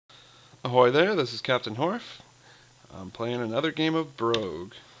Ahoy there, this is Captain Horf. I'm playing another game of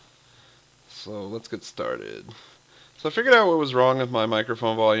Brogue. So let's get started. So I figured out what was wrong with my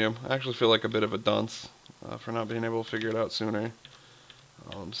microphone volume. I actually feel like a bit of a dunce for not being able to figure it out sooner.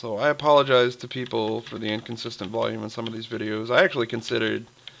 So I apologize to people for the inconsistent volume in some of these videos. I actually considered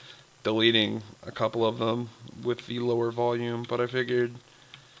deleting a couple of them with the lower volume, but I figured,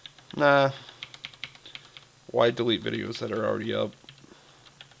 nah, why delete videos that are already up?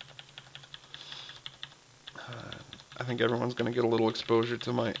 I think everyone's going to get a little exposure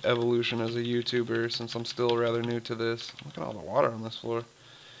to my evolution as a YouTuber since I'm still rather new to this. Look at all the water on this floor.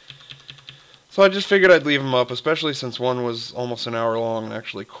 So I just figured I'd leave them up, especially since one was almost an hour long and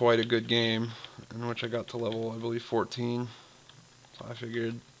actually quite a good game, in which I got to level, I believe, 14. So I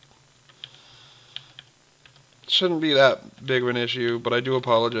figured it shouldn't be that big of an issue, but I do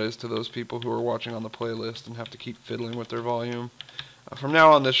apologize to those people who are watching on the playlist and have to keep fiddling with their volume. From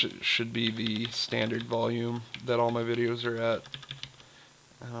now on, this should be the standard volume that all my videos are at.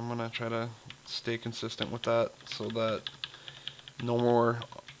 And I'm going to try to stay consistent with that so that no more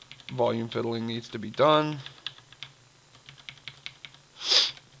volume fiddling needs to be done.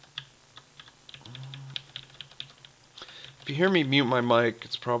 If you hear me mute my mic,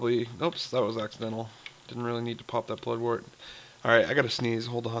 it's probably... Oops, that was accidental. Didn't really need to pop that blood wart. Alright, I gotta sneeze.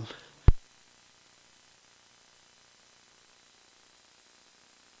 Hold on.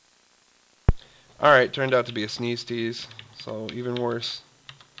 Alright, turned out to be a sneeze tease, so even worse.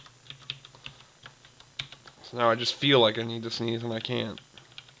 So now I just feel like I need to sneeze and I can't.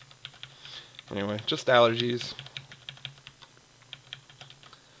 Anyway, just allergies.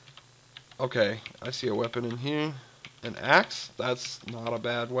 Okay, I see a weapon in here. An axe? That's not a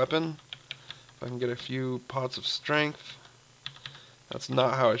bad weapon. If I can get a few pots of strength. That's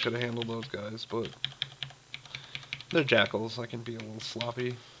not how I should have handled those guys, but they're jackals. I can be a little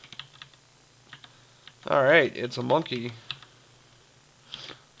sloppy. Alright, it's a monkey.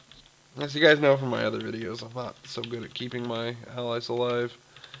 As you guys know from my other videos, I'm not so good at keeping my allies alive.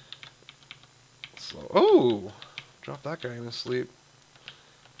 So, oh! Drop that guy in his sleep.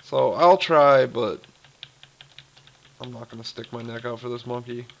 So, I'll try, but I'm not going to stick my neck out for this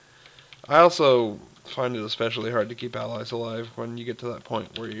monkey. I also find it especially hard to keep allies alive when you get to that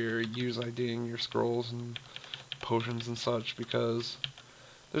point where you're IDing your scrolls and potions and such, because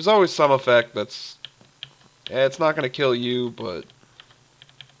there's always some effect that's... it's not going to kill you, but...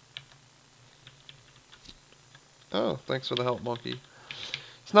 Oh, thanks for the help, monkey.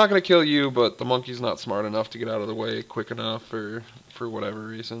 It's not going to kill you, but the monkey's not smart enough to get out of the way quick enough, or for whatever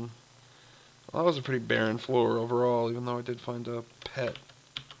reason. Well, that was a pretty barren floor overall, even though I did find a pet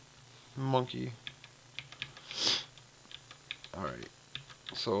monkey. Alright,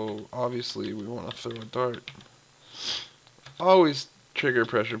 so obviously we want to throw a dart. Always trigger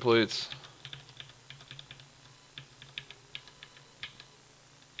pressure plates.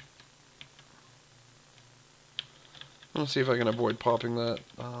 Let's see if I can avoid popping that.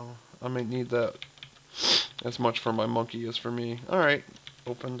 I might need that as much for my monkey as for me. Alright,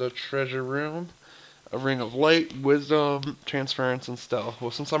 open the treasure room. A ring of light, wisdom, transference, and stealth.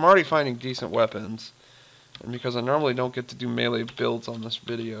 Well, since I'm already finding decent weapons, and because I normally don't get to do melee builds on this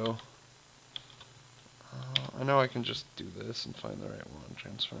video, I know I can just do this and find the right one.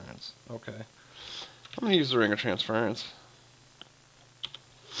 Transference. Okay. I'm going to use the ring of transference.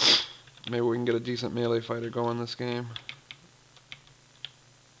 Maybe we can get a decent melee fighter going this game.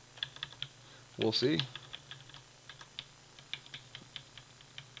 We'll see.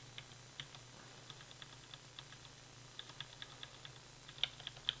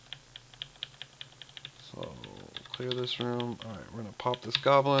 So, clear this room. Alright, we're going to pop this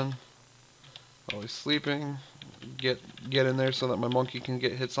goblin while he's sleeping. Get in there so that my monkey can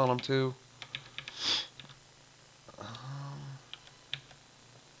get hits on him too.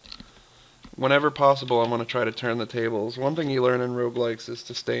 Whenever possible, I'm going to try to turn the tables. One thing you learn in roguelikes is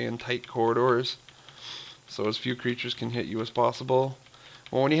to stay in tight corridors, so as few creatures can hit you as possible.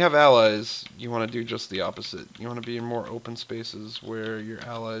 Well, when you have allies, you want to do just the opposite. You want to be in more open spaces where your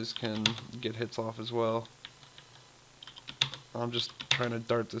allies can get hits off as well. I'm just trying to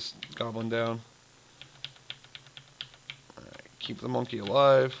dart this goblin down. Alright, keep the monkey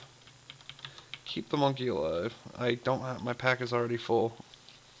alive. Keep the monkey alive. I don't have... my pack is already full.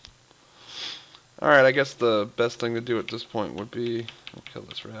 Alright, I guess the best thing to do at this point would be... I'll kill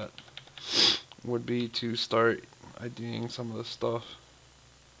this rat. Would be to start IDing some of this stuff.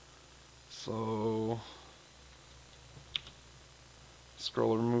 So...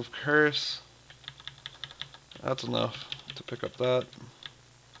 scroll remove curse. That's enough to pick up that.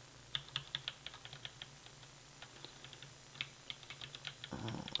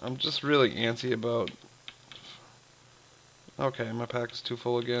 I'm just really antsy about... Okay, my pack is too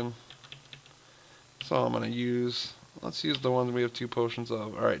full again. So I'm going to use... Let's use the ones we have 2 potions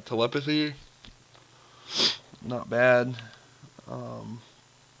of. Alright, telepathy. Not bad.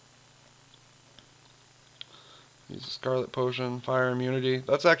 Use a scarlet potion. Fire immunity.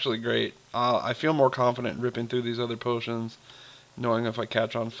 That's actually great. I feel more confident ripping through these other potions, knowing if I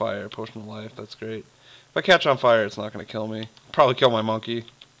catch on fire. Potion of life. That's great. If I catch on fire, it's not going to kill me. Probably kill my monkey.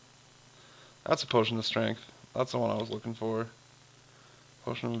 That's a potion of strength. That's the one I was looking for.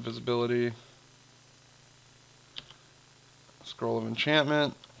 Potion of invisibility. Scroll of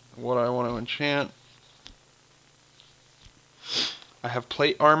enchantment. What I want to enchant. I have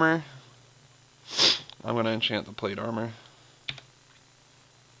plate armor. I'm going to enchant the plate armor.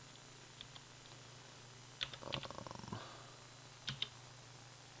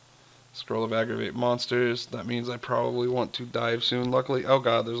 Scroll of aggravate monsters. That means I probably want to dive soon. Luckily, oh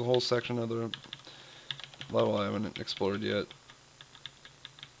god, there's a whole section of the level I haven't explored yet.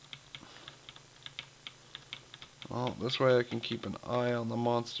 Well, this way I can keep an eye on the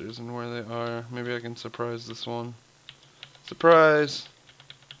monsters and where they are. Maybe I can surprise this one. Surprise!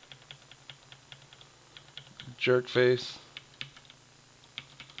 Jerk face.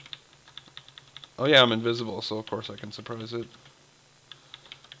 Oh yeah, I'm invisible, so of course I can surprise it.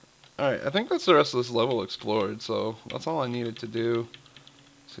 Alright, I think that's the rest of this level explored, so that's all I needed to do.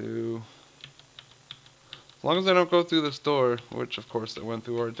 As long as I don't go through this door, which of course they went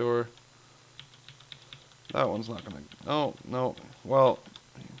through our door. That one's not gonna... No, no. Well...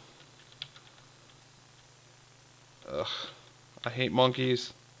 Ugh. I hate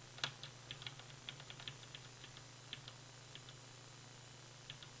monkeys.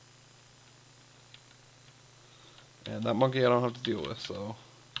 And that monkey I don't have to deal with, so...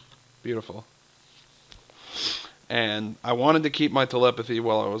 Beautiful. And I wanted to keep my telepathy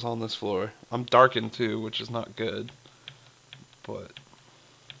while I was on this floor. I'm darkened too, which is not good. But...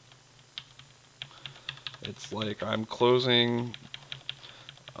 It's like I'm closing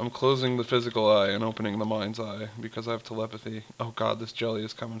the physical eye and opening the mind's eye because I have telepathy. Oh god, this jelly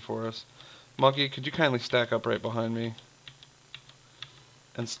is coming for us. Monkey, could you kindly stack up right behind me?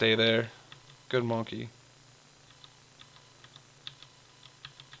 And stay there. Good monkey.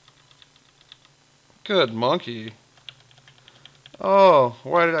 Good monkey. Oh,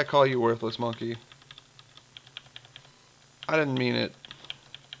 why did I call you worthless monkey? I didn't mean it.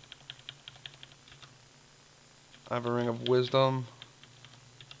 I have a ring of wisdom.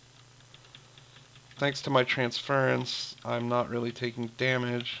 Thanks to my transference, I'm not really taking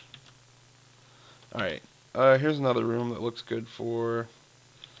damage. Alright, here's another room that looks good for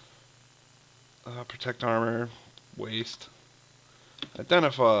protect armor, waste.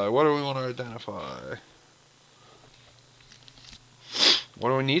 Identify. What do we want to identify? What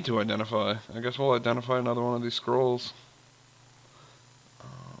do we need to identify? I guess we'll identify another one of these scrolls.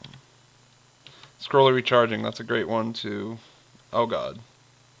 Scroll of recharging. That's a great one to... Oh god.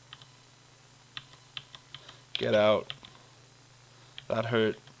 Get out. That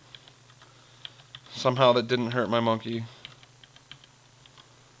hurt. Somehow that didn't hurt my monkey.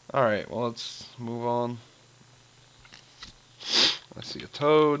 Alright, well let's move on. I see a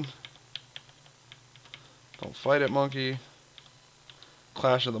toad. Don't fight it, monkey.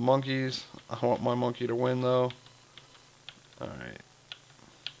 Clash of the monkeys. I want my monkey to win, though. Alright.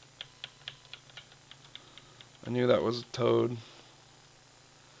 I knew that was a toad.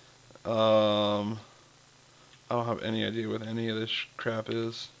 I don't have any idea what any of this crap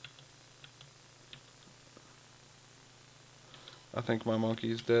is. I think my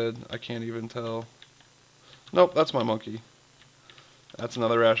monkey's dead. I can't even tell. Nope, that's my monkey. That's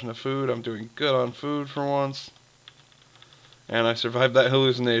another ration of food. I'm doing good on food for once. And I survived that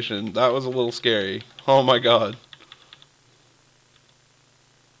hallucination. That was a little scary. Oh my god.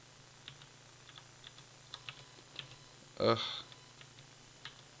 Ugh.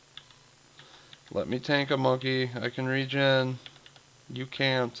 Let me tank a monkey. I can regen. You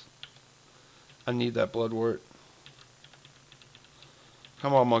can't. I need that bloodwort.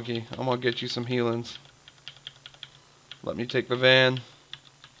 Come on, monkey. I'm gonna get you some healings. Let me take the van.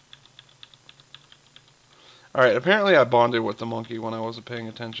 Alright, apparently I bonded with the monkey when I wasn't paying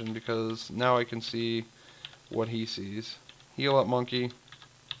attention because now I can see what he sees. Heal up, monkey.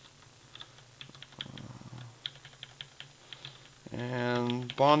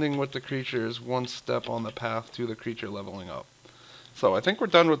 And bonding with the creature is one step on the path to the creature leveling up. So I think we're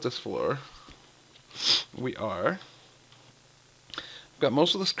done with this floor. We are. Got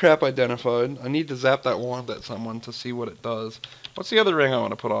most of this crap identified. I need to zap that wand at someone to see what it does. What's the other ring I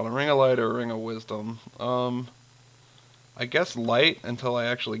want to put on? A ring of light or a ring of wisdom? I guess light until I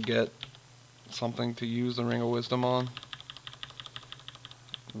actually get something to use the Ring of Wisdom on.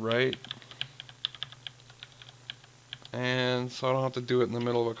 Right. And so I don't have to do it in the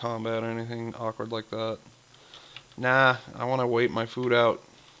middle of a combat or anything awkward like that. Nah, I want to wait my food out.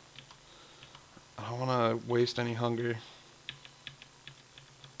 I don't want to waste any hunger.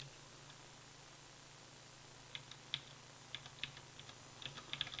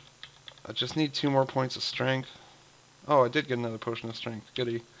 I just need 2 more points of strength. Oh, I did get another potion of strength.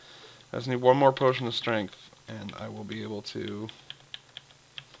 Goody. I just need 1 more potion of strength, and I will be able to...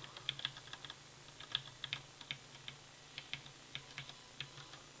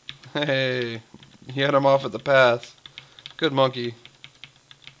 Hey, you had him off at the pass. Good monkey.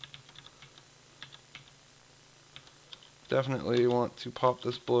 Definitely want to pop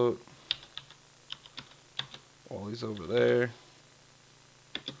this bloat while he's over there.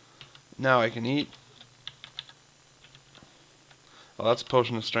 Now I can eat. Oh, that's a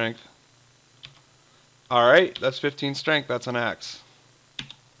potion of strength. Alright, that's 15 strength. That's an axe.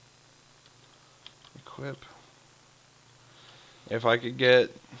 Equip. If I could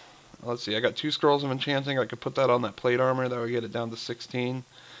get... Let's see, I got 2 scrolls of enchanting. I could put that on that plate armor. That would get it down to 16.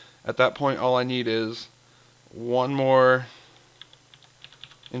 At that point, all I need is 1 more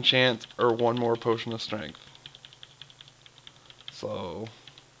enchant or 1 more potion of strength. So...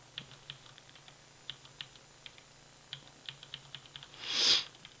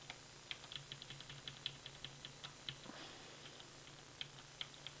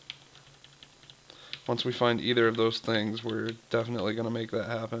 once we find either of those things, we're definitely going to make that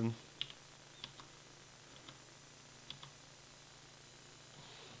happen.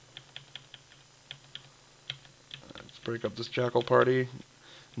 Let's break up this jackal party.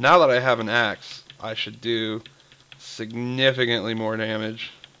 Now that I have an axe, I should do significantly more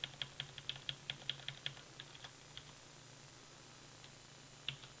damage.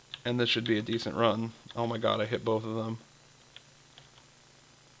 And this should be a decent run. Oh my god, I hit both of them.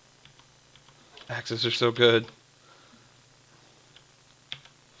 Axes are so good.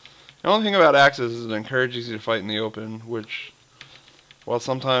 The only thing about axes is it encourages you to fight in the open, which, while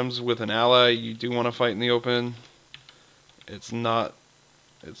sometimes with an ally you do want to fight in the open, it's not,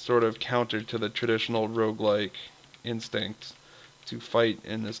 it's sort of counter to the traditional roguelike instinct to fight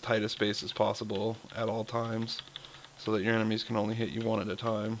in as tight a space as possible at all times, so that your enemies can only hit you one at a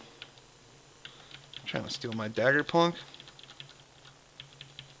time. I'm trying to steal my dagger, punk.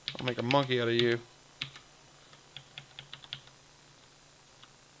 I'll make a monkey out of you.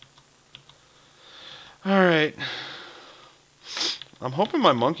 Alright. I'm hoping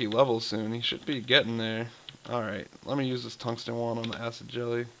my monkey levels soon. He should be getting there. Alright, let me use this tungsten wand on the acid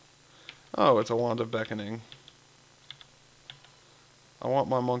jelly. Oh, it's a wand of beckoning. I want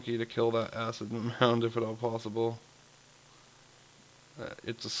my monkey to kill that acid mound if at all possible.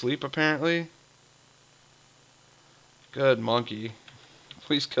 It's asleep apparently. Good monkey.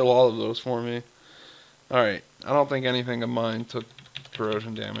 Please kill all of those for me. Alright, I don't think anything of mine took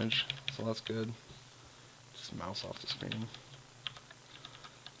corrosion damage, so that's good. Just mouse off the screen.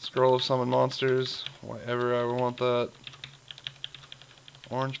 Scroll of summon monsters. Why ever I would want that.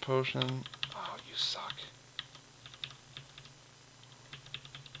 Orange potion. Oh, you suck.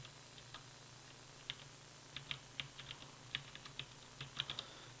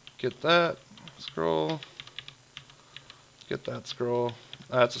 Get that scroll. Get that scroll.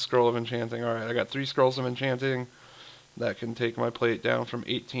 That's a scroll of enchanting. Alright, I got 3 scrolls of enchanting. That can take my plate down from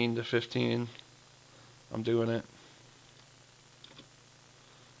 18 to 15. I'm doing it.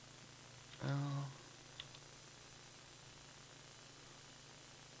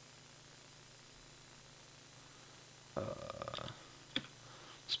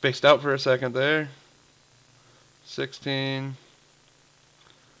 Spaced out for a second there. 16.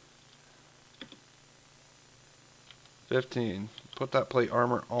 15. Put that plate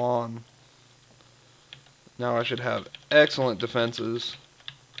armor on. Now I should have excellent defenses.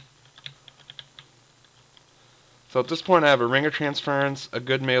 So at this point I have a ring of transference, a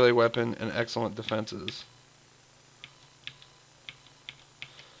good melee weapon, and excellent defenses.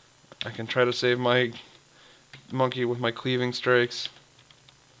 I can try to save my monkey with my cleaving strikes.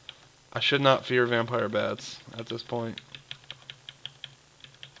 I should not fear vampire bats at this point.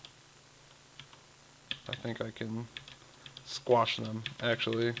 I think I can squash them,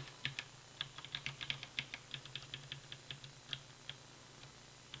 actually.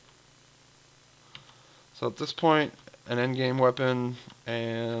 So at this point, an endgame weapon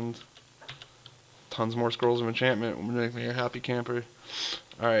and tons more scrolls of enchantment will make me a happy camper.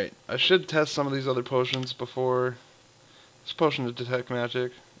 Alright, I should test some of these other potions before. This potion to detect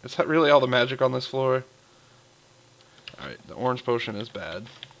magic. Is that really all the magic on this floor? Alright, the orange potion is bad.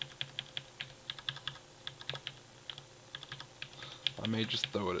 I may just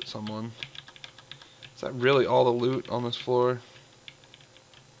throw it at someone. Is that really all the loot on this floor?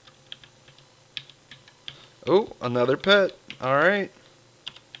 Oh, another pet. Alright.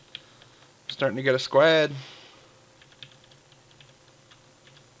 Starting to get a squad.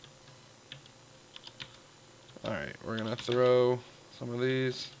 Alright, we're gonna throw some of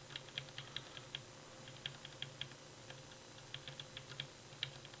these.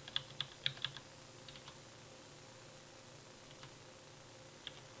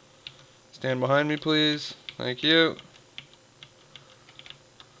 Stand behind me, please. Thank you.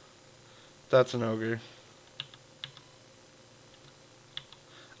 That's an ogre.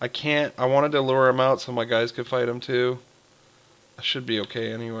 I wanted to lure him out so my guys could fight him too. I should be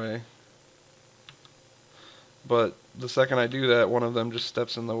okay anyway. But the second I do that, one of them just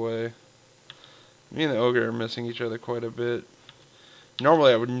steps in the way. Me and the ogre are missing each other quite a bit.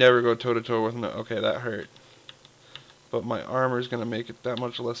 Normally I would never go toe-to-toe with him. Okay, that hurt. But my armor is going to make it that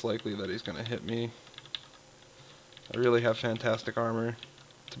much less likely that he's going to hit me. I really have fantastic armor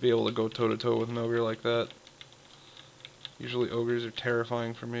to be able to go toe-to-toe with an ogre like that. Usually ogres are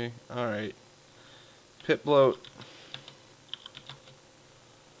terrifying for me. Alright. Pit bloat.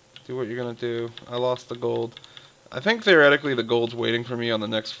 Do what you're going to do. I lost the gold. I think theoretically the gold's waiting for me on the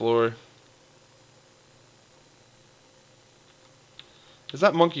next floor. Is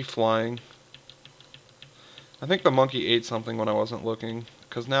that monkey flying? I think the monkey ate something when I wasn't looking,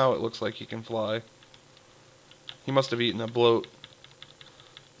 because now it looks like he can fly. He must have eaten a bloat.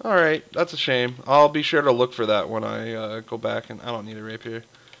 Alright, that's a shame. I'll be sure to look for that when I go back, and I don't need a rapier.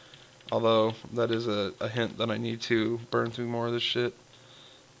 Although, that is a hint that I need to burn through more of this shit.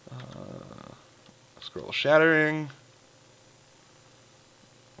 Scroll of Shattering.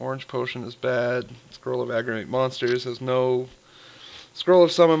 Orange Potion is bad. Scroll of Aggravate Monsters has no... Scroll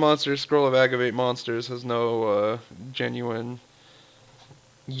of Summon Monsters, Scroll of Aggravate Monsters has no genuine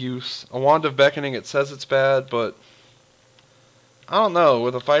use. A Wand of Beckoning, it says it's bad, but I don't know.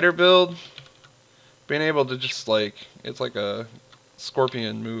 With a fighter build, being able to just like, it's like a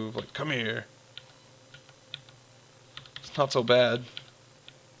scorpion move, like, come here. It's not so bad.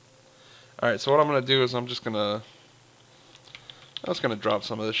 Alright, so what I'm going to do is I'm just going to drop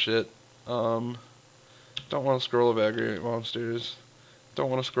some of this shit. Don't want a Scroll of Aggravate Monsters. Don't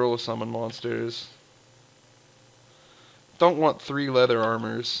want a Scroll of Summon Monsters. Don't want 3 leather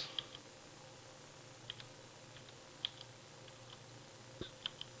armors.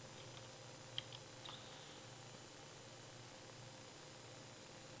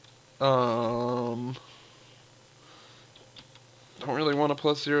 Don't really want a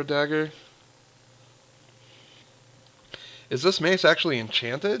 +0 dagger. Is this mace actually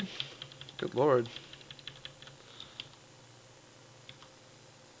enchanted? Good lord.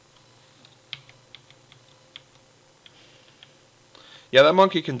 Yeah, that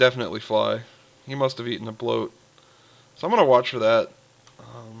monkey can definitely fly. He must have eaten a bloat. So I'm going to watch for that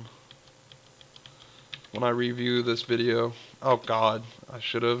when I review this video. Oh god, I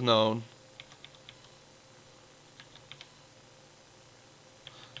should have known.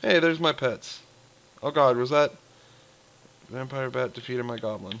 Hey, there's my pets. Oh god, was that... Vampire Bat defeated my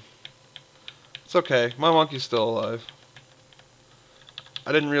goblin. It's okay, my monkey's still alive.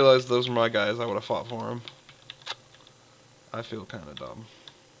 I didn't realize those were my guys. I would have fought for them. I feel kind of dumb.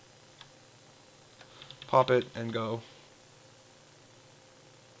 Pop it and go.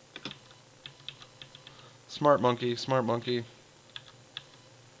 Smart monkey, smart monkey.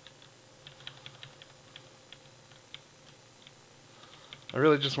 I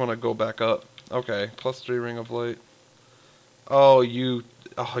really just want to go back up. Okay, +3 Ring of Light. Oh, you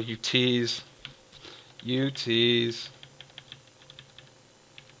tease. You tease.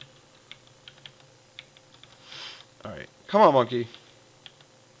 Alright. Come on, monkey.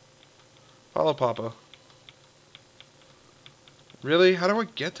 Follow Papa. Really? How do I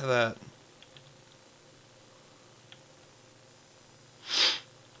get to that?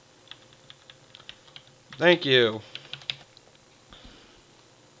 Thank you.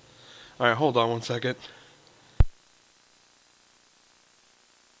 Alright, hold on one second.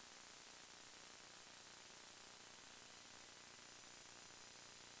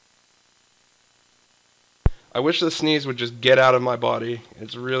 I wish the sneeze would just get out of my body.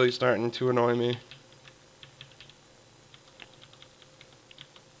 It's really starting to annoy me.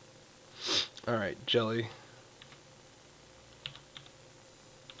 Alright, jelly.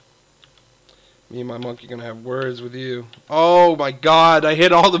 Me and my monkey gonna have words with you. Oh my god, I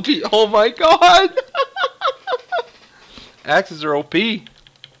hit all the people. Oh my god!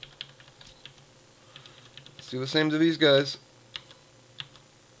 do the same to these guys.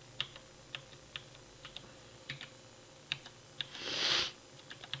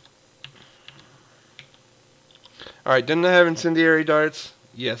 Alright, didn't I have incendiary darts?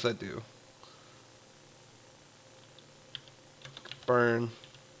 Yes, I do. Burn.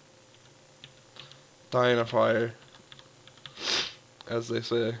 Die in a fire. As they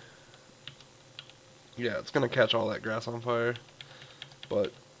say. Yeah, it's gonna catch all that grass on fire.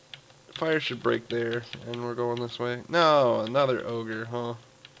 But fire should break there, and we're going this way. No, another ogre, huh?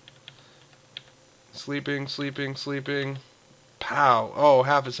 Sleeping, sleeping, sleeping. Pow! Oh,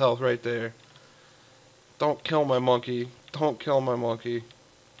 half his health right there. Don't kill my monkey. Don't kill my monkey.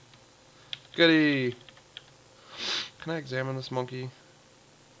 Goody! Can I examine this monkey?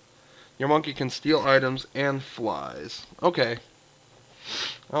 Your monkey can steal items and flies. Okay.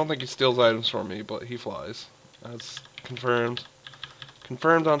 I don't think he steals items from me, but he flies. That's confirmed.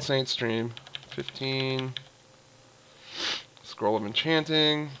 Confirmed on Saint Stream. 15. Scroll of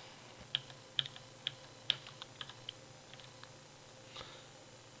Enchanting.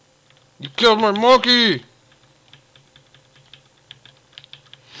 You killed my monkey!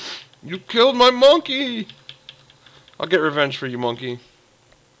 You killed my monkey! I'll get revenge for you, monkey.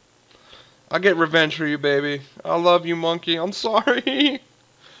 I'll get revenge for you, baby. I love you, monkey. I'm sorry.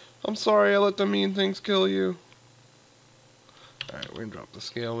 I'm sorry I let the mean things kill you. Alright, we're gonna drop the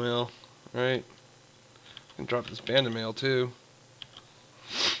scale mail. Right? And drop this bandit mail, too.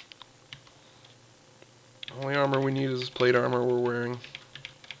 Only armor we need is this plate armor we're wearing.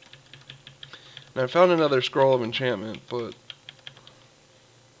 And I found another scroll of enchantment, but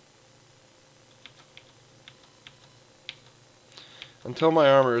until my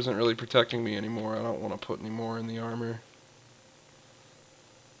armor isn't really protecting me anymore, I don't want to put any more in the armor.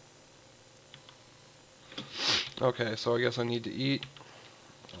 Okay, so I guess I need to eat.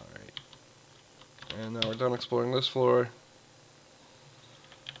 Alright. And now we're done exploring this floor.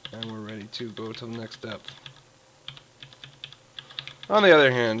 And we're ready to go to the next depth. On the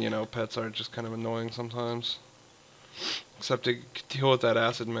other hand, you know, pets are just kind of annoying sometimes. Except to deal with that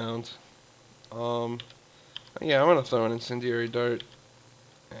acid mound. Yeah, I'm gonna throw an incendiary dart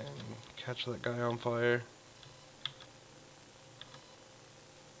and catch that guy on fire.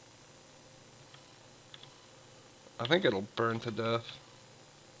 I think it'll burn to death.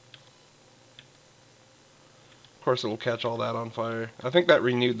 Of course it'll catch all that on fire. I think that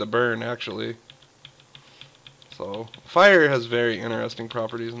renewed the burn, actually. So, fire has very interesting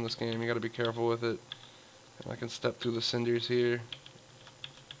properties in this game. You gotta be careful with it. And I can step through the cinders here.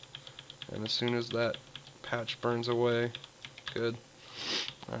 And as soon as that patch burns away, good.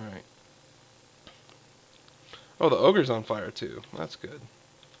 Alright. Oh, the ogre's on fire too. That's good.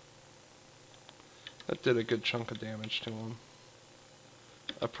 That did a good chunk of damage to him.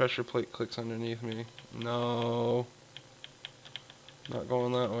 A pressure plate clicks underneath me. No. Not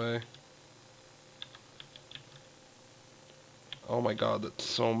going that way. Oh my god, that's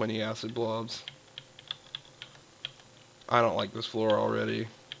so many acid blobs. I don't like this floor already.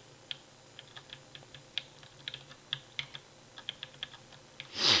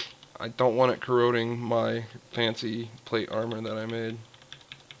 I don't want it corroding my fancy plate armor that I made.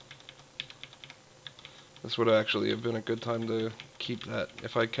 This would actually have been a good time to keep that,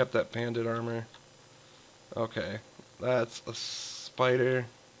 if I kept that bandit armor. Okay, that's a spider.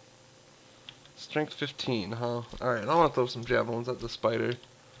 Strength 15, huh? Alright, I want to throw some javelins at the spider.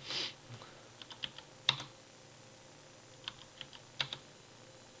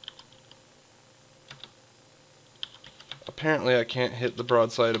 Apparently I can't hit the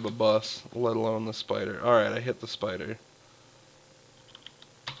broadside of a bus, let alone the spider. Alright, I hit the spider.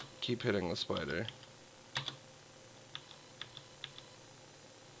 Keep hitting the spider.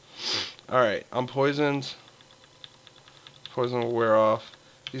 Alright, I'm poisoned. Poison will wear off.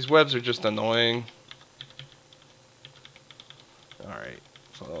 These webs are just annoying. Alright,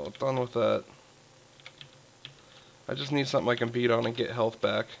 so done with that. I just need something I can beat on and get health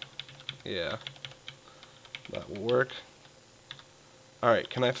back. Yeah. That will work. Alright,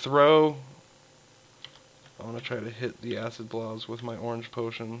 can I throw? I want to try to hit the acid blobs with my orange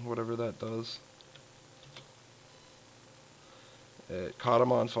potion, whatever that does. It caught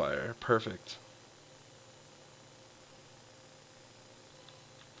him on fire. Perfect.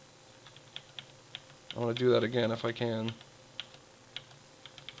 I want to do that again if I can.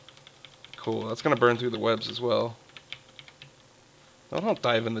 Cool, that's going to burn through the webs as well. No, don't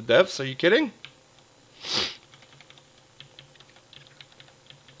dive in the depths, are you kidding?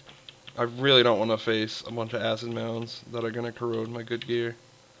 I really don't want to face a bunch of acid mounds that are going to corrode my good gear.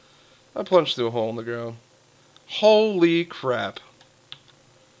 I plunged through a hole in the ground. Holy crap.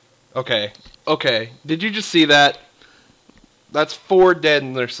 Okay, Okay, did you just see that? That's 4 dead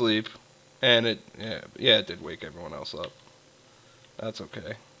in their sleep. And yeah, it did wake everyone else up. That's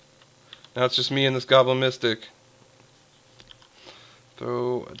okay. Now it's just me and this Goblin Mystic.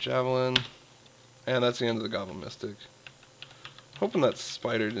 Throw a javelin. And that's the end of the Goblin Mystic. Hoping that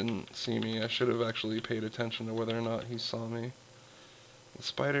spider didn't see me. I should have actually paid attention to whether or not he saw me. The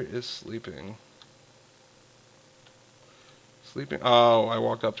spider is sleeping. Sleeping? Oh, I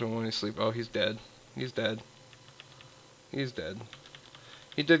walked up to him when he's asleep. Oh, he's dead. He's dead. He's dead.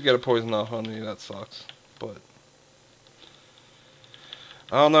 He did get a poison off on me. That sucks. But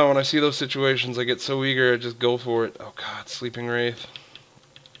I don't know. When I see those situations, I get so eager. I just go for it. Oh God, Sleeping Wraith.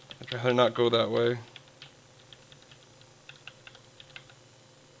 I'd rather not go that way.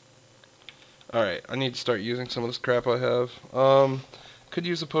 Alright, I need to start using some of this crap I have. Could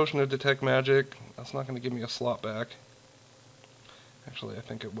use a potion to detect magic. That's not going to give me a slot back. Actually, I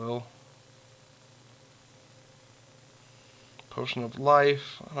think it will. Potion of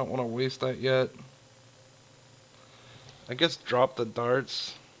life. I don't want to waste that yet. I guess drop the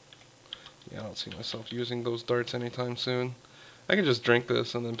darts. Yeah, I don't see myself using those darts anytime soon. I can just drink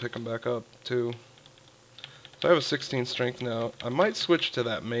this and then pick them back up, too. So I have a 16 strength now. I might switch to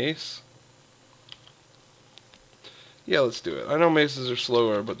that mace. Yeah, let's do it. I know maces are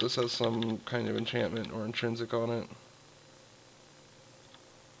slower, but this has some kind of enchantment or intrinsic on it.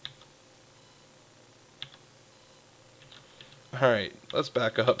 Alright, let's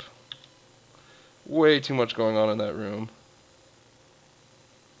back up. Way too much going on in that room.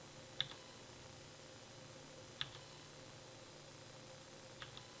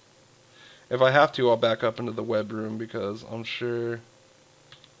 If I have to, I'll back up into the web room because I'm sure...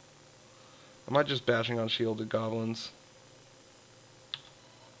 Am I just bashing on shielded goblins?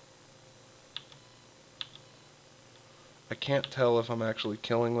 I can't tell if I'm actually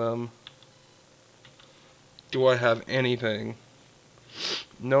killing them. Do I have anything?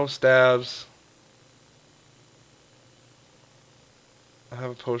 No stabs. I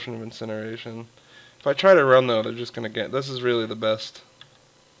have a potion of incineration. If I try to run though, they're just gonna get... This is really the best.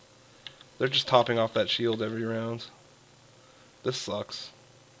 They're just topping off that shield every round. This sucks.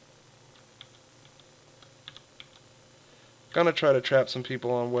 Gonna try to trap some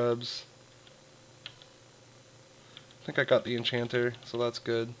people on webs. I think I got the enchanter, so that's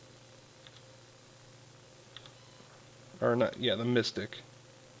good. Or not, yeah, the mystic.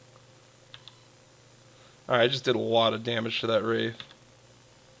 Alright, I just did a lot of damage to that wraith.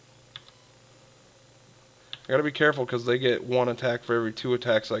 I gotta be careful because they get 1 attack for every 2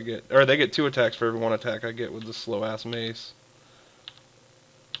 attacks I get. Or they get 2 attacks for every 1 attack I get with the slow ass mace.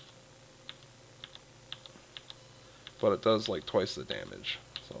 But it does like twice the damage.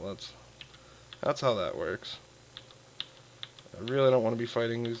 So that's how that works. I really don't want to be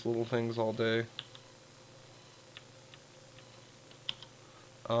fighting these little things all day.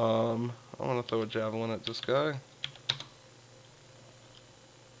 I want to throw a javelin at this guy.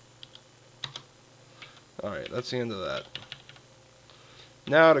 Alright, that's the end of that.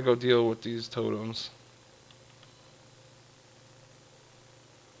 Now to go deal with these totems.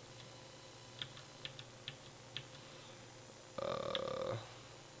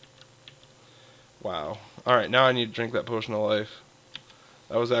 Wow. Alright, now I need to drink that potion of life.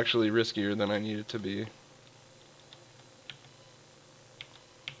 That was actually riskier than I needed to be.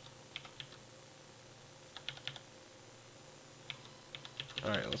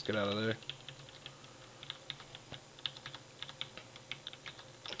 Alright, let's get out of there.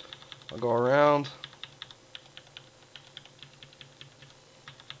 I'll go around.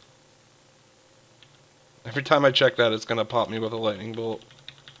 Every time I check that, it's going to pop me with a lightning bolt.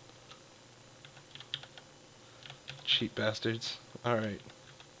 Cheap bastards. Alright.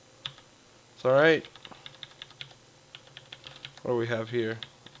 It's alright. What do we have here?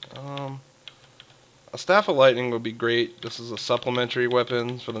 A staff of lightning would be great. This is a supplementary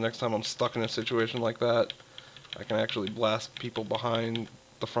weapon for the next time I'm stuck in a situation like that. I can actually blast people behind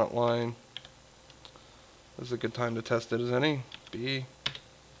the front line. This is a good time to test it as any. B.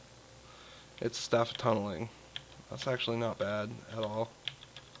 It's staff of tunneling. That's actually not bad at all.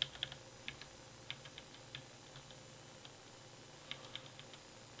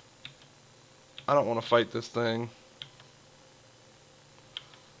 I don't want to fight this thing.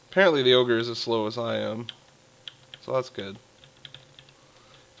 Apparently the ogre is as slow as I am. So that's good.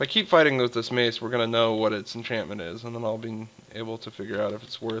 If I keep fighting with this mace, we're going to know what its enchantment is, and then I'll be able to figure out if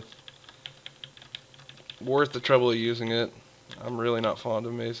it's worth the trouble of using it. I'm really not fond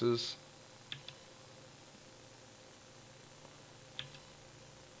of maces.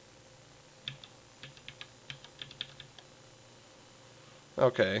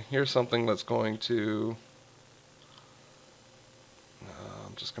 Okay, here's something that's going to...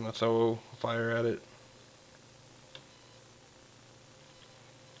 I'm just going to throw fire at it.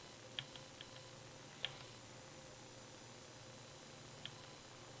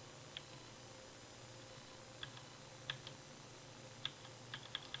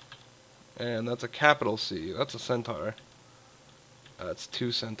 And that's a capital C. That's a centaur. That's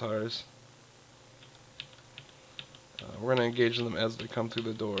 2 centaurs. We're going to engage them as they come through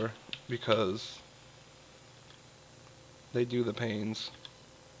the door because they do the pains.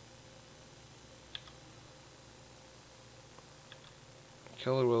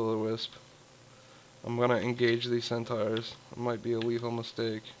 Kill a will-o-wisp. I'm going to engage these centaurs. It might be a lethal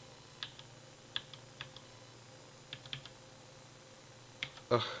mistake.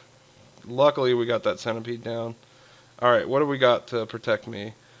 Ugh. Luckily we got that centipede down. Alright, what do we got to protect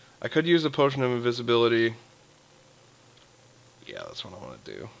me? I could use a potion of invisibility. Yeah, that's what I want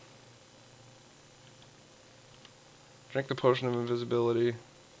to do. Drink the potion of invisibility.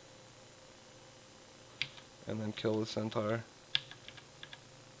 And then kill the centaur.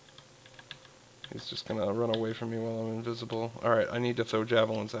 He's just going to run away from me while I'm invisible. Alright, I need to throw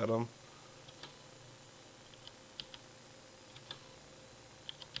javelins at him.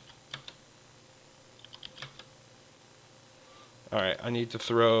 Alright, I need to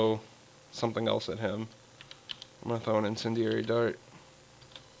throw something else at him. I'm going to throw an incendiary dart.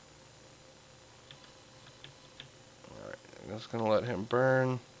 Alright, I'm just going to let him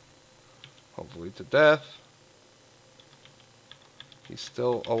burn. Hopefully to death. He's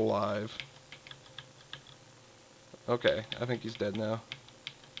still alive. Okay, I think he's dead now.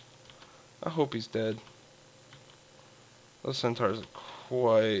 I hope he's dead. Those centaurs are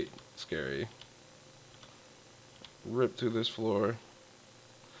quite scary. Rip through this floor.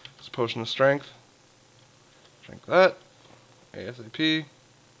 It's a potion of strength. Drink that. ASAP.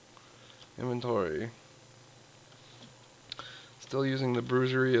 Inventory. Still using the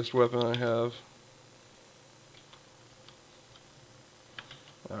bruiseriest weapon I have.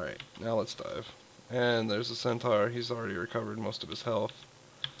 Alright, now let's dive. And there's a centaur. He's already recovered most of his health.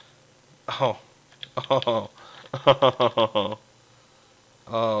 Oh. Oh. Oh.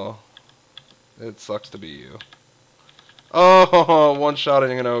 Oh. It sucks to be you. Oh,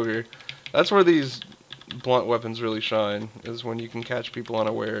 one-shotting an ogre. That's where these blunt weapons really shine, is when you can catch people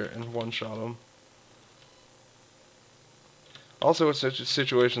unaware and one-shot them. Also, it's such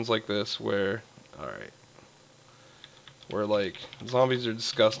situations like this where, alright, where like, zombies are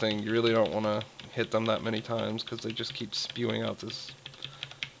disgusting, you really don't want to hit them that many times because they just keep spewing out this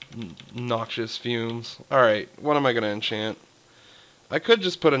noxious fumes. Alright, what am I going to enchant? I could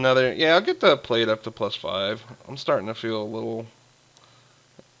just put another... Yeah, I'll get the plate up to +5. I'm starting to feel a little...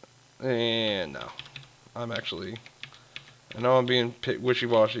 no. I'm actually... I know I'm being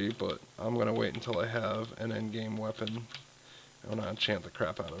wishy-washy, but I'm going to wait until I have an endgame weapon. I'm going to enchant the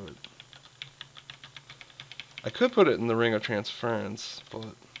crap out of it. I could put it in the Ring of Transference,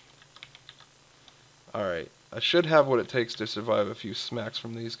 but... Alright. I should have what it takes to survive a few smacks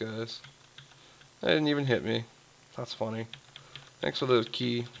from these guys. They didn't even hit me. That's funny. Thanks for the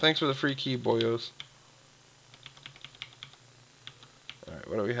key. Thanks for the free key, boyos. Alright,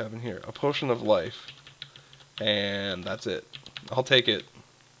 what do we have in here? A potion of life. And that's it. I'll take it.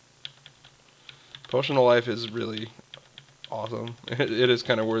 Potion of life is really awesome. It is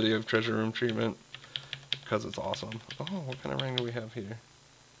kind of worthy of treasure room treatment. Because it's awesome. Oh, what kind of ring do we have here?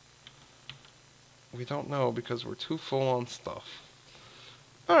 We don't know because we're too full on stuff.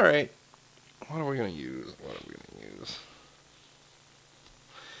 Alright. What are we going to use? What are we going to use?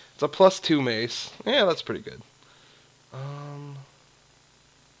 It's a +2 mace. Yeah, that's pretty good.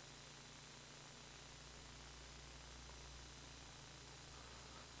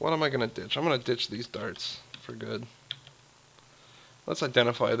 What am I going to ditch? I'm going to ditch these darts for good. Let's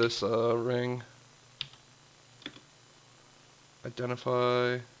identify this ring.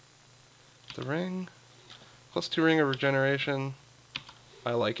 Identify the ring. +2 ring of regeneration.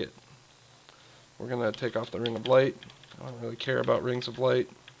 I like it. We're going to take off the ring of light. I don't really care about rings of light.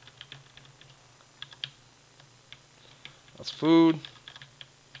 That's food.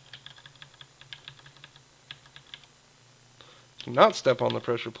 Do not step on the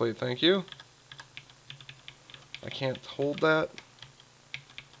pressure plate, thank you. I can't hold that.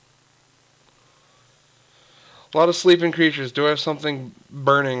 A lot of sleeping creatures. Do I have something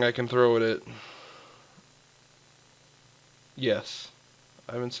burning I can throw at it? Yes.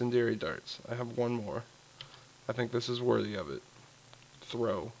 I have incendiary darts. I have one more. I think this is worthy of it.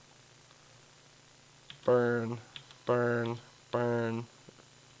 Throw. Burn. Burn. Burn.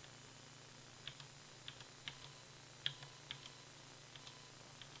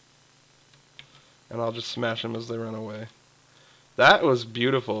 And I'll just smash them as they run away. That was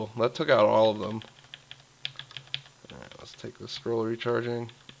beautiful. That took out all of them. Alright, let's take the scroll recharging.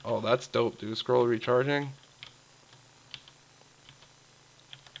 Oh, that's dope, dude. Scroll recharging.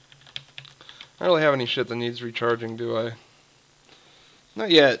 I don't really have any shit that needs recharging, do I?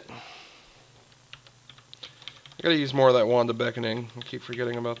 Not yet. I gotta use more of that Wand of Beckoning. I keep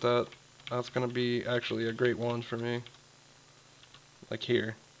forgetting about that. That's gonna be actually a great wand for me. Like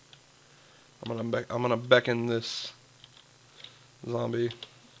here. I'm gonna beckon this zombie.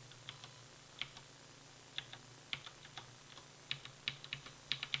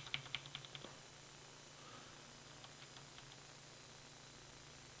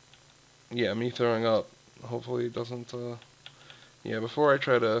 Yeah, me throwing up. Hopefully it doesn't, yeah, before I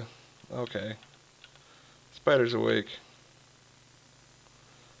try to... Okay. Spider's awake.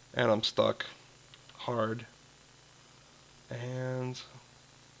 And I'm stuck. Hard. And...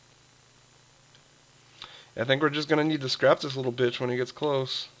 I think we're just gonna need to scrap this little bitch when he gets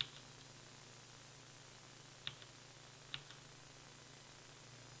close.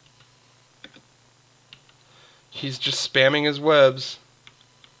 He's just spamming his webs.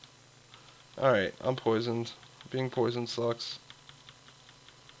 Alright, I'm poisoned. Being poisoned sucks.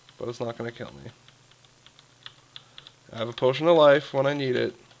 But it's not gonna kill me. I have a potion of life when I need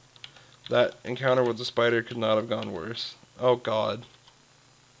it. That encounter with the spider could not have gone worse. Oh god.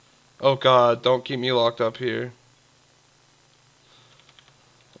 Oh god, don't keep me locked up here.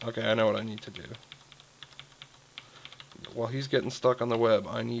 Okay, I know what I need to do. While he's getting stuck on the web,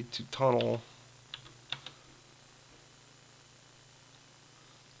 I need to tunnel.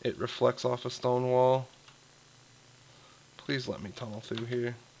 It reflects off a stone wall. Please let me tunnel through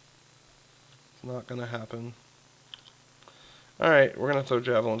here. It's not gonna happen. Alright, we're gonna throw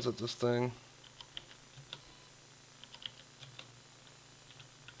javelins at this thing.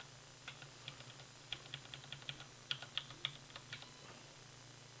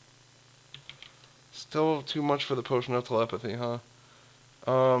 Still too much for the potion of telepathy, huh?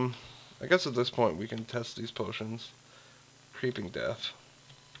 I guess at this point we can test these potions. Creeping death.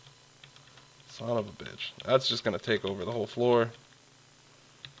 Son of a bitch. That's just gonna take over the whole floor.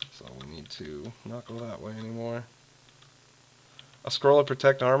 So we need to not go that way anymore. A scroll of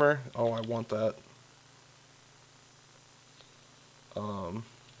protect armor? Oh, I want that.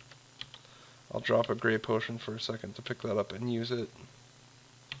 I'll drop a gray potion for a second to pick that up and use it.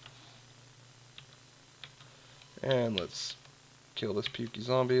 And let's kill this pukey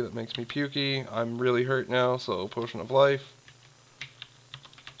zombie that makes me pukey. I'm really hurt now, so potion of life.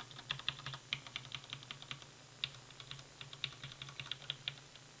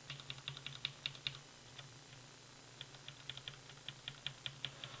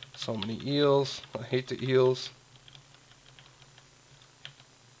 So many eels. I hate the eels.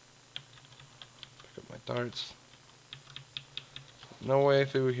 Pick up my darts. No way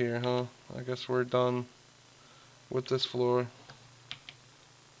through here, huh? I guess we're done with this floor.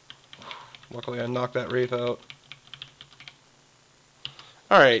 Luckily I knocked that wraith out.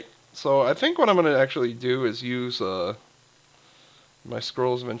 Alright, so I think what I'm going to actually do is use my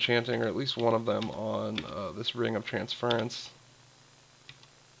scrolls of enchanting, or at least one of them, on this ring of transference.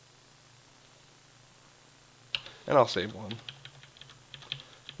 And I'll save one.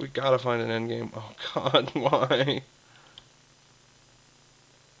 We gotta find an endgame. Oh god, why?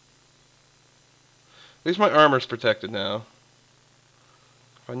 At least my armor's protected now.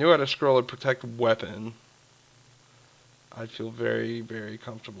 If I knew how to scroll a protect weapon, I'd feel very, very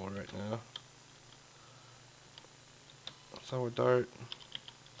comfortable right now. Throw a dart.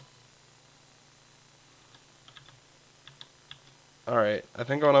 Alright, I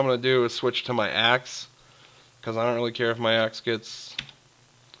think what I'm going to do is switch to my axe, because I don't really care if my axe gets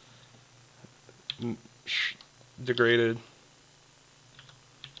degraded.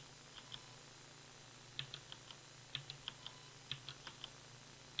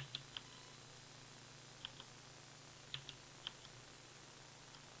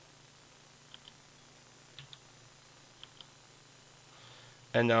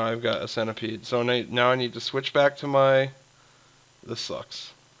 And now I've got a centipede. So now I need to switch back to my... This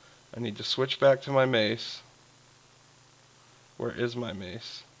sucks. I need to switch back to my mace. Where is my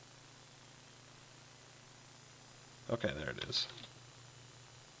mace? Okay, there it is.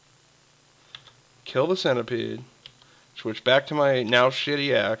 Kill the centipede. Switch back to my now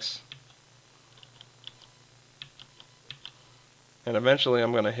shitty axe. And eventually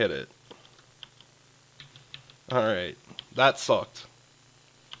I'm going to hit it. Alright. That sucked.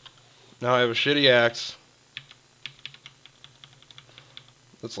 Now I have a shitty axe.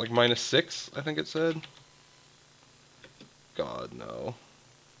 That's like -6, I think it said. God, no.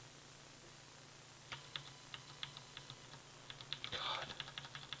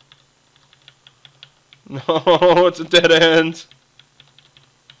 No, it's a dead end.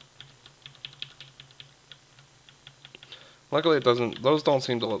 Luckily it doesn't, those don't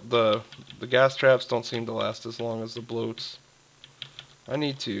seem to, the gas traps don't seem to last as long as the bloats. I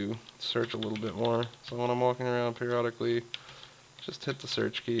need to search a little bit more, so when I'm walking around periodically, just hit the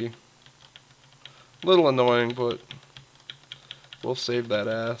search key. A little annoying, but we'll save that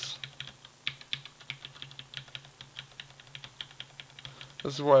ass.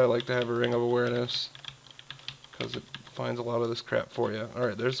 This is why I like to have a ring of awareness, because it finds a lot of this crap for you.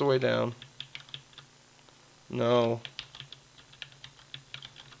 Alright, there's the way down. No.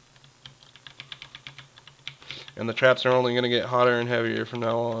 And the traps are only going to get hotter and heavier from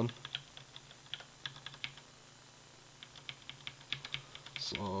now on.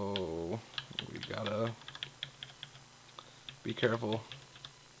 So, we gotta be careful.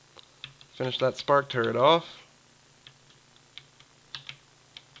 Finish that spark turret off.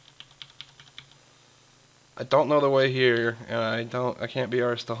 I don't know the way here, and I can't be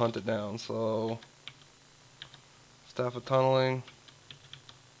arsed to hunt it down, so staff of tunneling.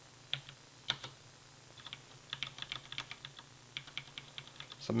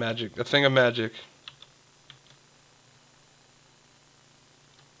 Some magic, a thing of magic.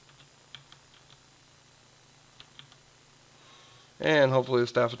 And hopefully the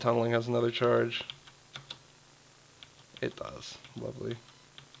staff of tunneling has another charge. It does. Lovely.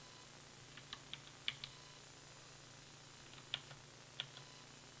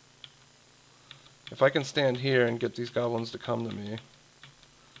 If I can stand here and get these goblins to come to me,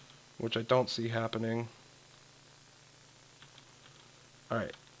 which I don't see happening.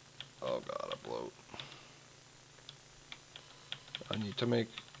 Alright. Oh god, a bloat. I need to make,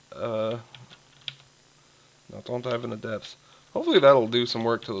 no, don't dive in the depths. Hopefully that'll do some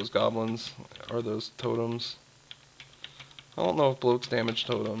work to those goblins, or those totems. I don't know if bloats damage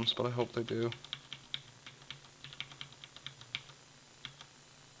totems, but I hope they do.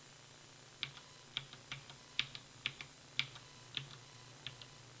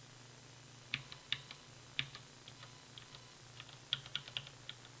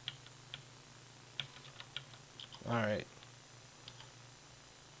 Alright.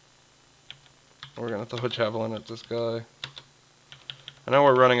 We're gonna throw a javelin at this guy. I know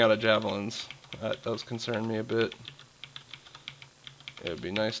we're running out of javelins. That does concern me a bit. It would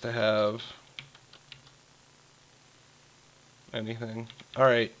be nice to have anything.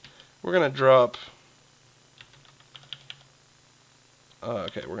 Alright. We're gonna drop...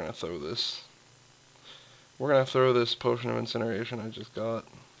 okay, we're gonna throw this. We're gonna throw this potion of incineration I just got.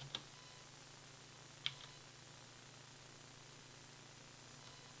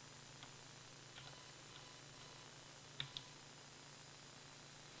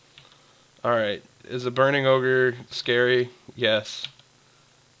 Alright, is a burning ogre scary? Yes.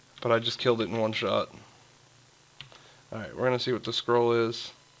 But I just killed it in one shot. Alright, we're gonna see what the scroll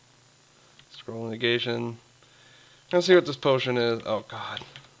is. Scroll negation. Let's see what this potion is. Oh god.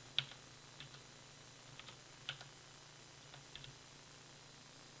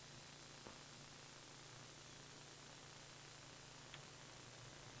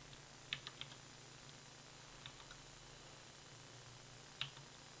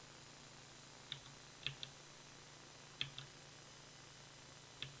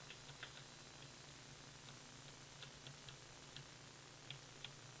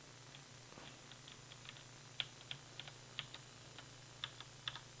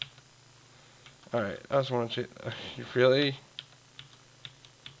 Alright, I just want to check. Really?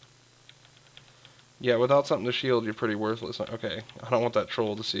 Yeah, without something to shield, you're pretty worthless. Okay, I don't want that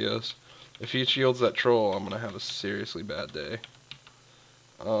troll to see us. If he shields that troll, I'm going to have a seriously bad day.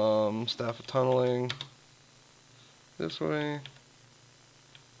 Staff of tunneling. This way.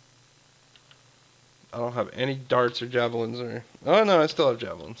 I don't have any darts or javelins or... Oh no, I still have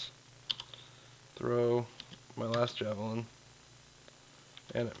javelins. Throw my last javelin.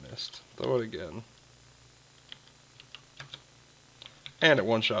 And it missed. Throw it again. And it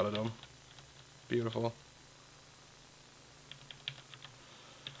one-shotted him. Beautiful.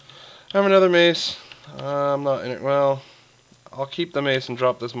 I have another mace. I'm not in it. Well, I'll keep the mace and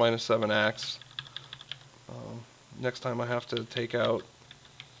drop this -7 axe. Next time I have to take out...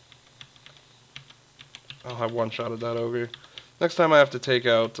 Oh, I one-shotted that ogre. Next time I have to take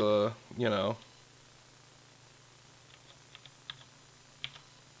out, you know...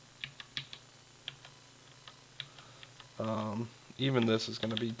 even this is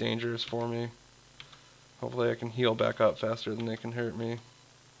going to be dangerous for me. Hopefully I can heal back up faster than they can hurt me.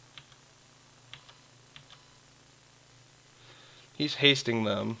 He's hasting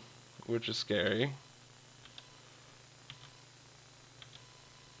them, which is scary.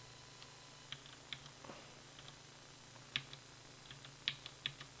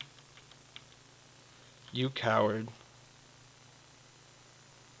 You coward.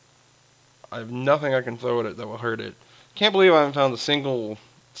 I have nothing I can throw at it that will hurt it. Can't believe I haven't found a single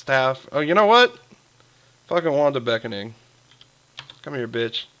staff. Oh, you know what? Fucking Wand of Beckoning. Come here,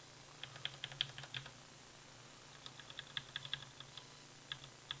 bitch.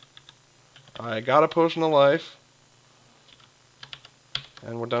 I got a Potion of Life.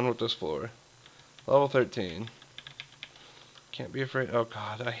 And we're done with this floor. Level 13. Can't be afraid. Oh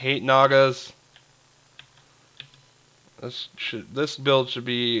god, I hate Nagas. This build should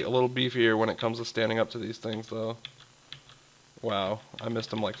be a little beefier when it comes to standing up to these things, though. Wow, I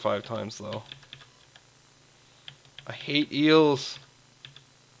missed him like 5 times, though. I hate eels.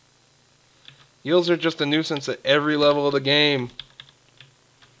 Eels are just a nuisance at every level of the game.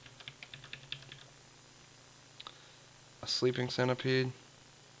 A sleeping centipede.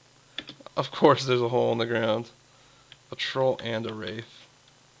 Of course there's a hole in the ground. A troll and a wraith.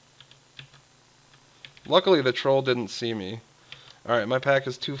 Luckily the troll didn't see me. Alright, my pack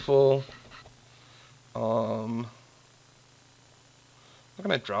is too full. What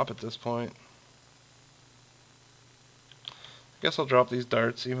can I drop at this point? I guess I'll drop these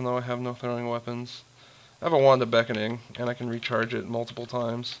darts even though I have no throwing weapons. I have a Wand of Beckoning and I can recharge it multiple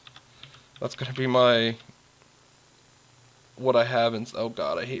times. That's gonna be my... what I have in... oh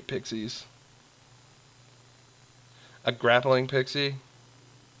god, I hate pixies. A grappling pixie?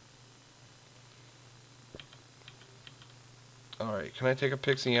 Alright, can I take a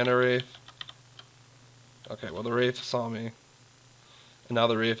pixie and a wraith? Okay, well the wraith saw me. And now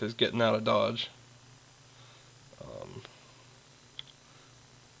the wraith is getting out of dodge.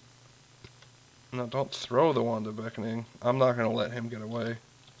 No, don't throw the Wand of Beckoning. I'm not going to let him get away.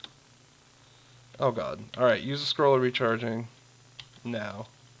 Oh god. Alright, use the scroll of recharging. Now.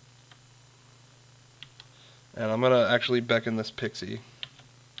 And I'm going to actually beckon this pixie.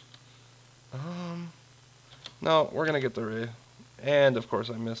 No, we're going to get the wraith. And of course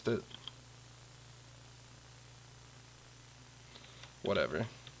I missed it. Whatever.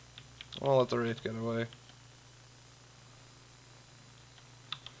 I'll let the wraith get away.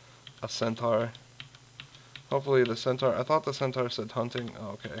 A centaur. Hopefully the centaur... I thought the centaur said hunting. Oh,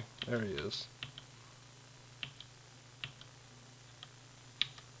 okay. There he is.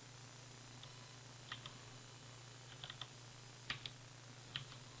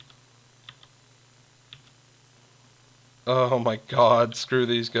 Oh my god. Screw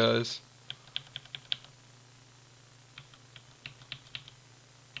these guys.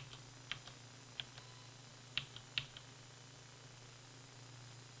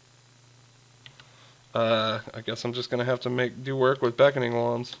 I guess I'm just gonna have to do work with beckoning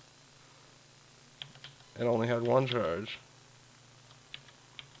wands. It only had 1 charge.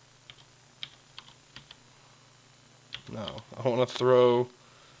 No, I want to throw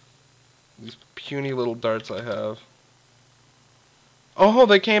these puny little darts I have. Oh,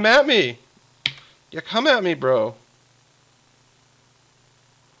 they came at me! Yeah, come at me, bro.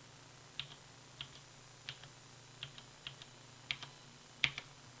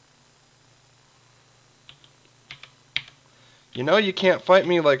 You know you can't fight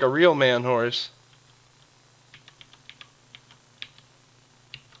me like a real man horse.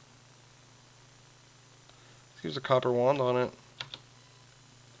 Let's use a copper wand on it.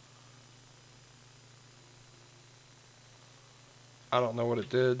 I don't know what it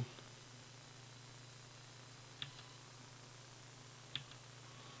did.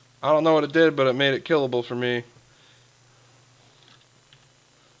 I don't know what it did, but it made it killable for me.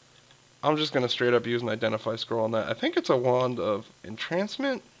 I'm just going to straight up use an identify scroll on that. I think it's a wand of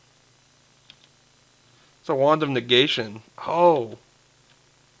entrancement? It's a wand of negation. Oh!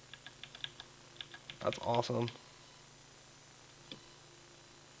 That's awesome.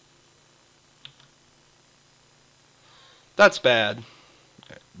 That's bad.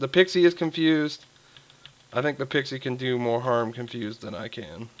 The pixie is confused. I think the pixie can do more harm confused than I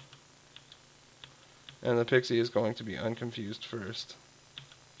can. And the pixie is going to be unconfused first.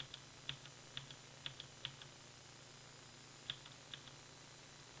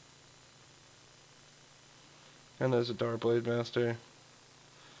 And there's a Darkblade Master,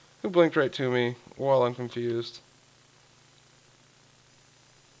 who blinked right to me while I'm confused.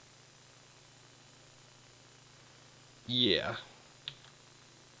 Yeah.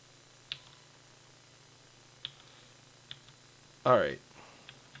 Alright.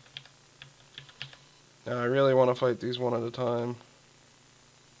 Now I really want to fight these one at a time.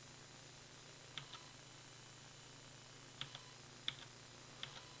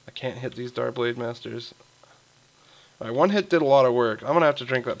 I can't hit these Darkblade Masters. Alright, 1 hit did a lot of work. I'm going to have to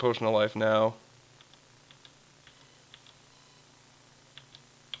drink that Potion of Life now.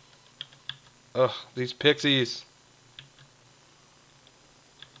 Ugh, these pixies.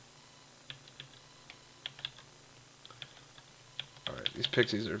 Alright, these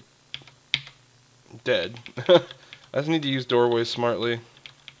pixies are dead. I just need to use doorways smartly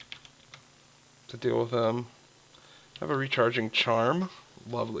to deal with them. I have a recharging charm.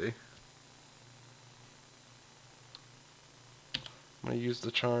 Lovely. I'm going to use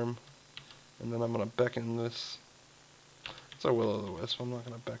the charm, and then I'm going to beckon this. It's a will-o'-the-wisp. I'm not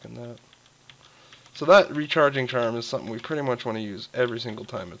going to beckon that. So that recharging charm is something we pretty much want to use every single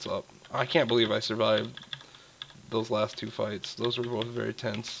time it's up. I can't believe I survived those last two fights. Those were both very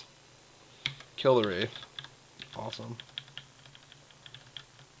tense. Kill the Wraith. Awesome.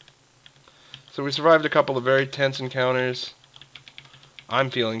 So we survived a couple of very tense encounters.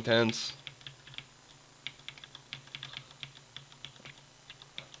 I'm feeling tense.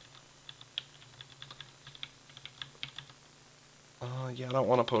 Yeah, I don't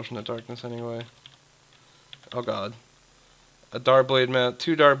want a Potion of Darkness anyway. Oh god. Two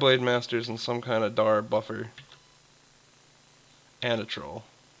Darblade Masters and some kind of Dar buffer. And a Troll.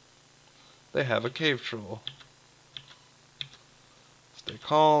 They have a Cave Troll. Stay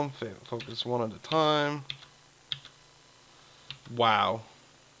calm, focus one at a time. Wow.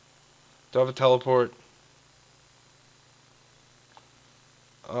 Do I have a teleport?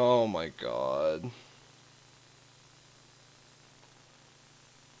 Oh my god.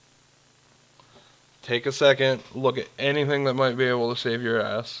 Take a second, look at anything that might be able to save your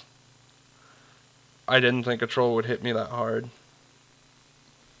ass. I didn't think a troll would hit me that hard.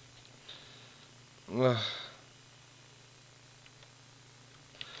 Ugh.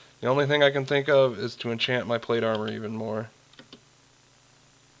 The only thing I can think of is to enchant my plate armor even more.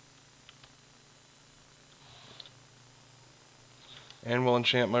 And we'll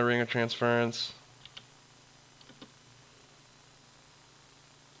enchant my Ring of Transference.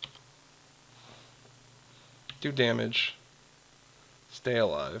 Do damage. Stay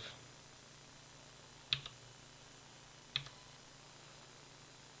alive.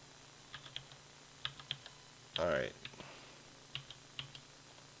 Alright.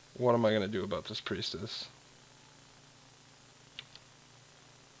 What am I going to do about this priestess?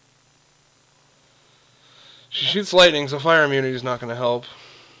 She shoots lightning, so fire immunity is not going to help.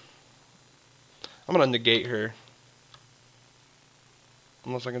 I'm going to negate her.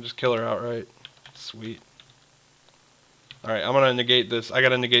 Unless I can just kill her outright. Sweet. Alright, I'm going to negate this. I got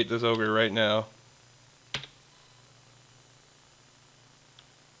to negate this ogre right now.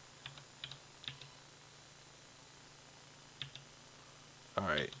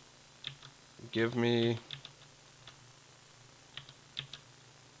 Alright. Give me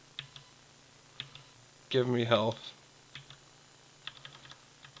health.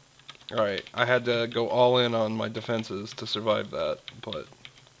 Alright, I had to go all in on my defenses to survive that, but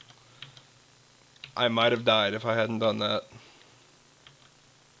I might have died if I hadn't done that.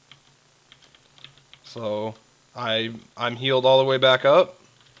 So, I'm healed all the way back up.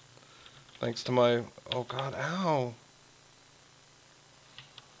 Thanks to my... Oh god, ow!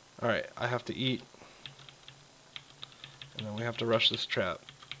 Alright, I have to eat. And then we have to rush this trap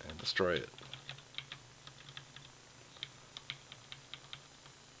and destroy it.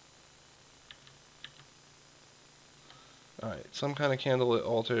 Alright, some kind of candlelit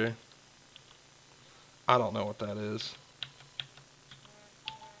altar. I don't know what that is.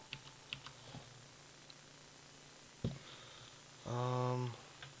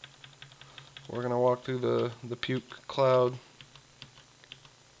 We're gonna walk through the puke cloud.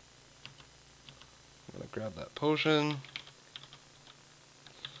 I'm gonna grab that potion.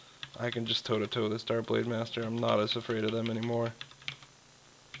 I can just toe-to-toe this Darkblade Master. I'm not as afraid of them anymore.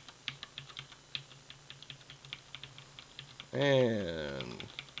 And...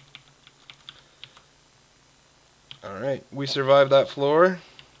 Alright, we survived that floor.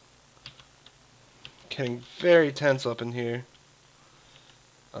 Getting very tense up in here.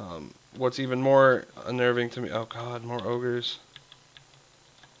 What's even more unnerving to me... Oh god, more ogres.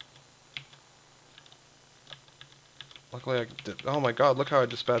 Luckily I did... Oh my god, look how I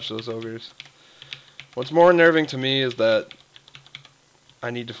dispatched those ogres. What's more unnerving to me is that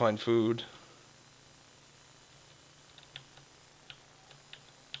I need to find food.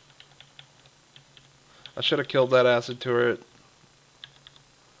 I should have killed that acid turret.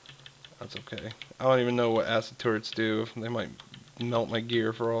 That's okay. I don't even know what acid turrets do. They might melt my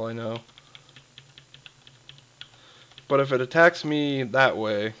gear for all I know. But if it attacks me that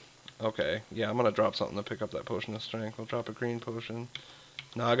way... Okay, yeah, I'm gonna drop something to pick up that potion of strength. I'll drop a green potion.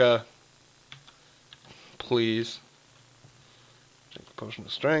 Naga. Please. Take the potion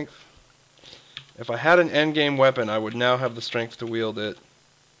of strength. If I had an endgame weapon, I would now have the strength to wield it.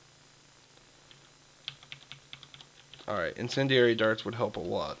 Alright, incendiary darts would help a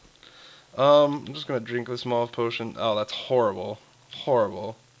lot. I'm just gonna drink this Molotov potion. Oh, that's horrible.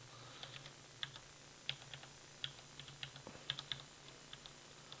 Horrible.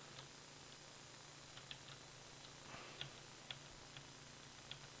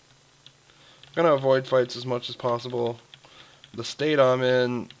 I'm gonna avoid fights as much as possible. The state I'm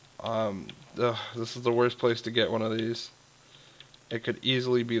in, this is the worst place to get one of these. It could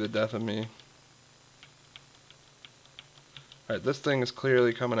easily be the death of me. Alright, this thing is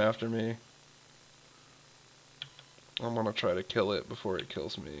clearly coming after me. I'm gonna try to kill it before it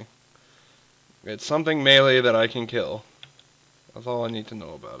kills me. It's something melee that I can kill. That's all I need to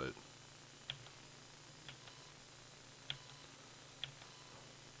know about it.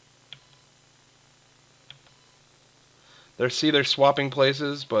 They're swapping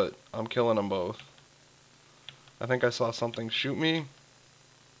places, but I'm killing them both. I think I saw something shoot me.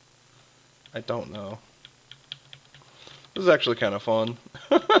 I don't know. This is actually kind of fun.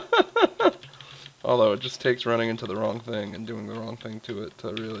 Although it just takes running into the wrong thing and doing the wrong thing to it to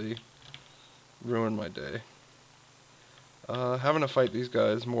really ruin my day. Having to fight these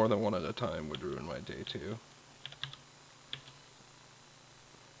guys more than one at a time would ruin my day too.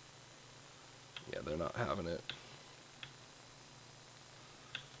 Yeah, they're not having it.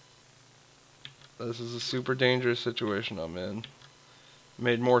 This is a super dangerous situation I'm in.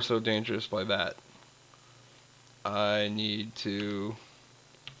 Made more so dangerous by that. I need to...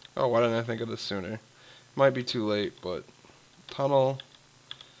 Oh, why didn't I think of this sooner? Might be too late, but... Tunnel.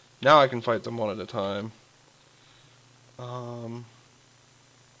 Now I can fight them one at a time.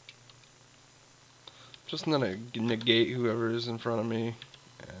 Just gonna negate whoever is in front of me,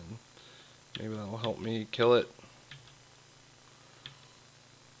 and maybe that'll help me kill it.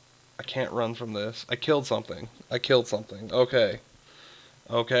 I can't run from this. I killed something. I killed something. Okay.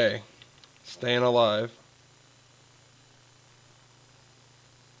 Okay. Staying alive.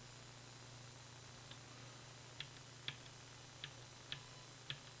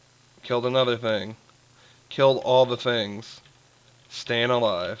 Killed another thing. Killed all the things. Staying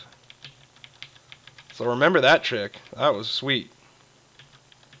alive. So remember that trick. That was sweet.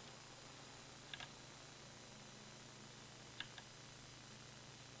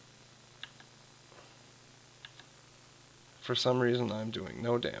 For some reason, I'm doing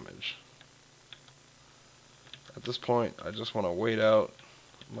no damage. At this point, I just want to wait out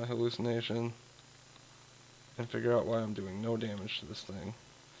my hallucination and figure out why I'm doing no damage to this thing.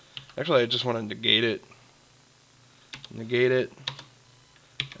 Actually, I just want to negate it. Negate it.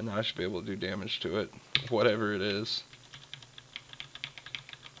 And now I should be able to do damage to it, whatever it is.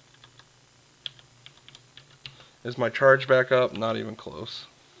 Is my charge back up? Not even close.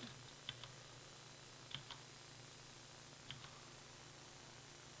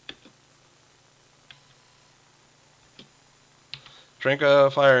 Drink a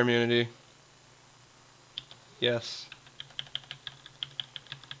fire immunity. Yes.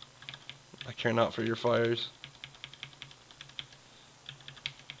 I care not for your fires.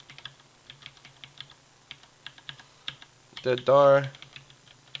 Dead Dar.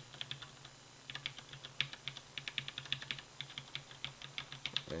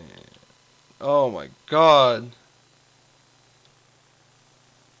 Oh my god.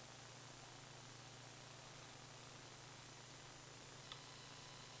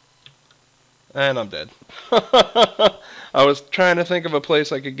 And I'm dead. I was trying to think of a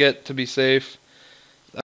place I could get to be safe,